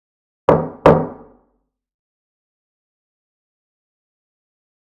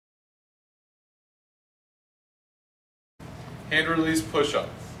Hand release push-up.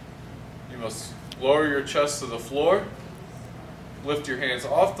 You must lower your chest to the floor, lift your hands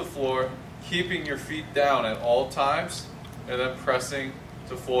off the floor, keeping your feet down at all times, and then pressing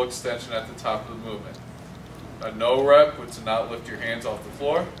to full extension at the top of the movement. A no rep would to not lift your hands off the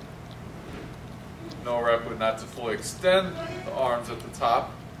floor. No rep would not to fully extend the arms at the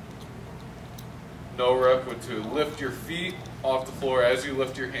top. No rep would to lift your feet off the floor as you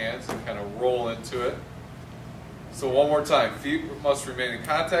lift your hands and kind of roll into it. So one more time, feet must remain in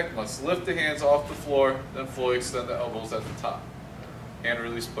contact, must lift the hands off the floor, then fully extend the elbows at the top. Hand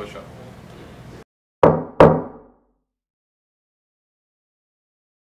release push-up.